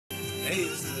Hey,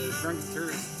 this is a drunken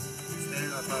tourist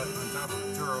standing on top of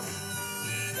a Trullo.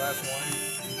 Glass of wine.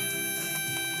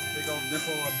 Big old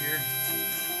nipple up here.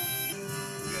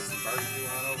 We got some barbecue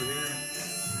on over here.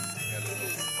 We got a little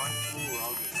fun pool. We're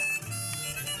all good.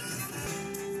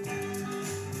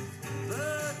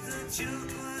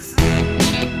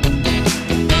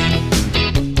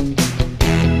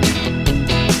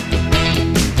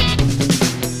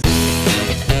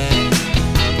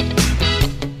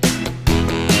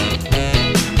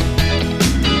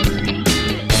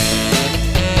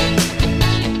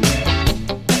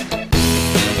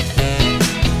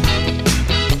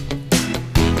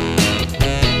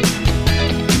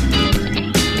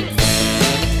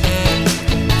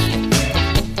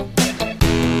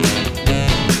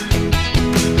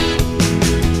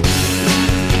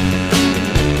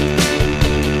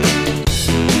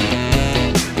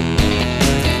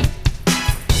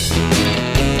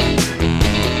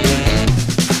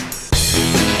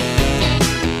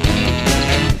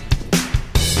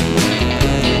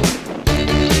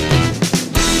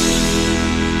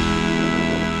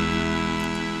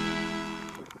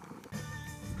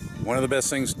 One of the best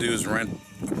things to do is rent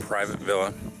a private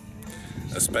villa,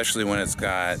 especially when it's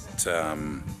got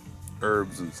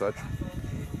herbs and such.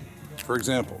 For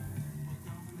example,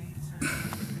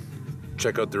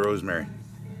 check out the rosemary.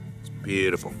 It's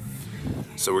beautiful.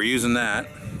 So we're using that.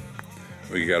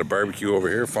 We got a barbecue over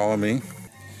here, follow me.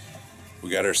 We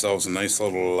got ourselves a nice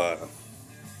little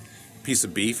piece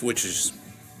of beef, which is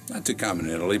not too common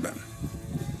in Italy, but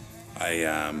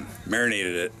I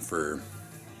marinated it for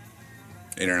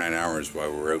 8 or 9 hours while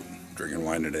we were out drinking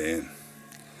wine today and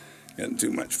getting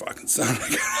too much fucking sun. I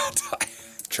gotta tell you.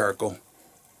 Charcoal,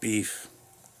 beef,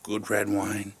 good red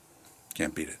wine.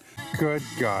 Can't beat it. Good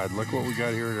God, look what we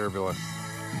got here at our villa.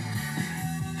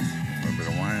 A little bit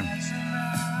of wine.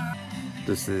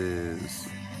 This is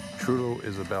Trullo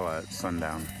Isabella at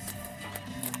sundown.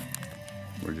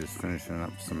 We're just finishing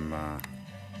up some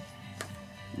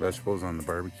vegetables on the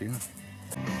barbecue.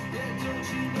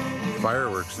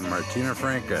 Fireworks in Martina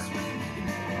Franca.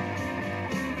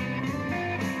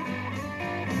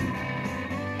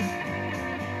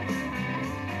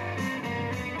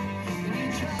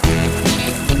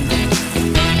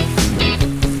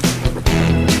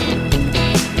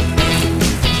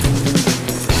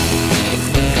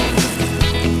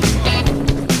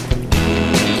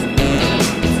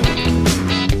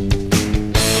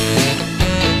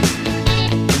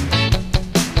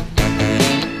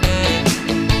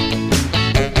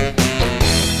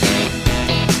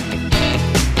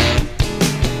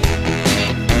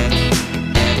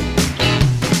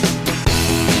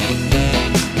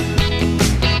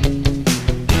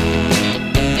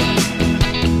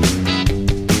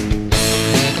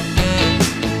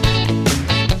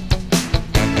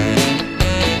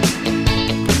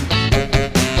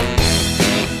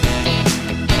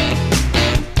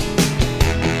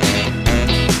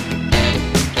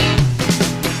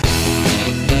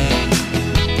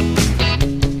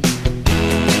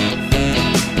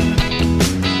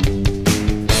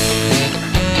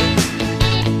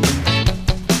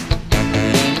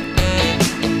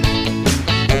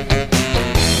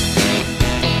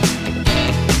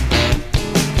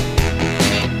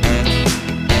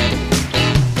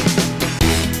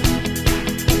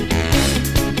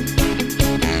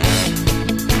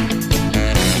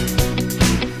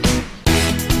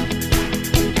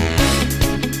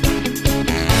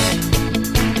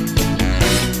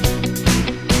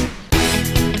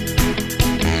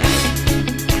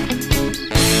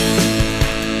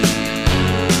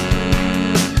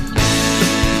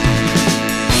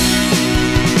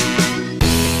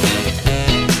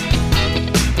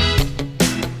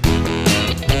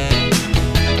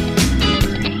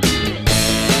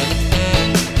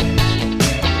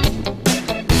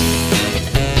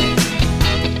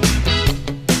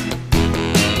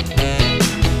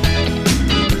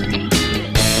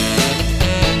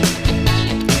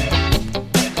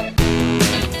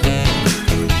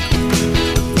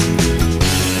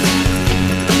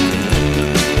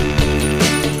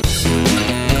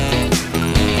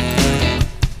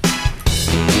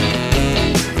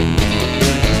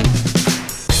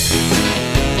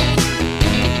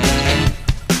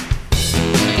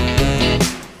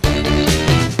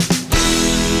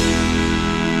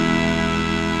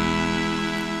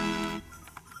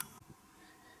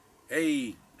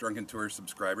 Hey, Drunken Tour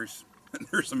subscribers.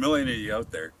 There's a million of you out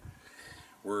there.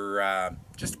 We're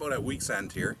just about at week's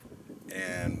end here,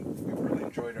 and we've really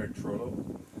enjoyed our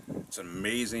Trullo. It's an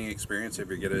amazing experience if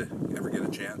you ever get a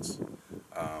chance.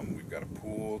 We've got a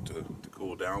pool to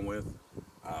cool down with,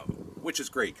 which is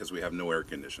great because we have no air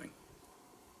conditioning.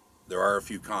 there are a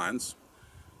few cons,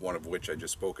 one of which I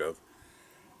just spoke of.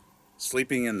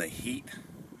 Sleeping in the heat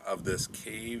of this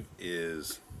cave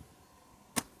is,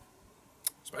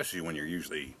 especially when you're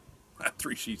usually at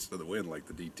 3 sheets to the wind like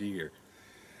the DT here.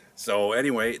 So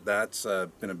anyway, that's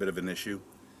been a bit of an issue.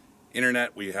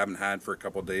 Internet we haven't had for a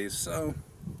couple days, so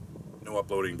no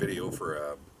uploading video for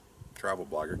a travel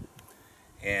blogger.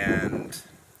 And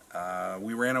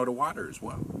we ran out of water as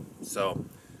well. So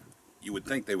you would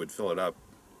think they would fill it up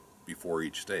before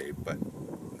each day, but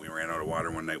we ran out of water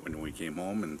one night when we came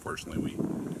home, and fortunately we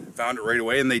found it right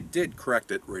away, and they did correct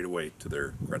it right away, to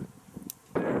their credit.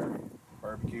 There,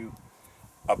 barbecue,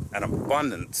 an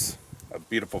abundance of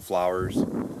beautiful flowers.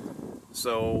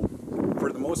 So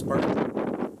for the most part,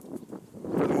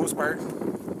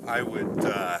 I would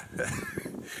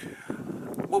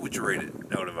what would you rate it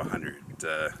out of 100,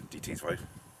 DT's wife?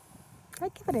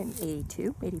 I'd give it an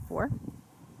 82, 84.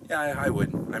 Yeah, I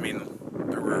would. I mean,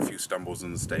 there were a few stumbles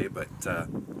in the stay, but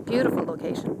Beautiful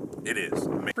location. it is.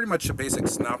 Pretty much a basic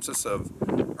synopsis of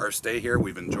our stay here.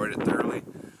 We've enjoyed it thoroughly.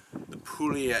 The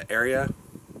Puglia area,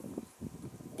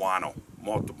 buono,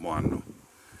 molto buono.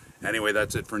 Anyway,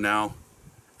 that's it for now.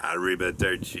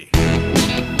 Arrivederci.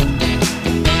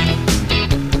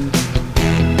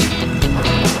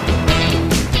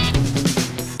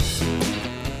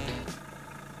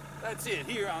 That's it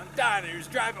here on Diners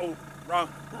Drive. Oh,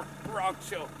 wrong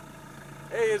show.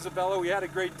 Hey Isabella, we had a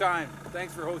great time.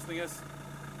 Thanks for hosting us.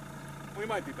 We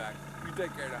might be back. You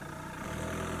take care now.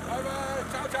 Bye bye.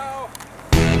 Ciao ciao.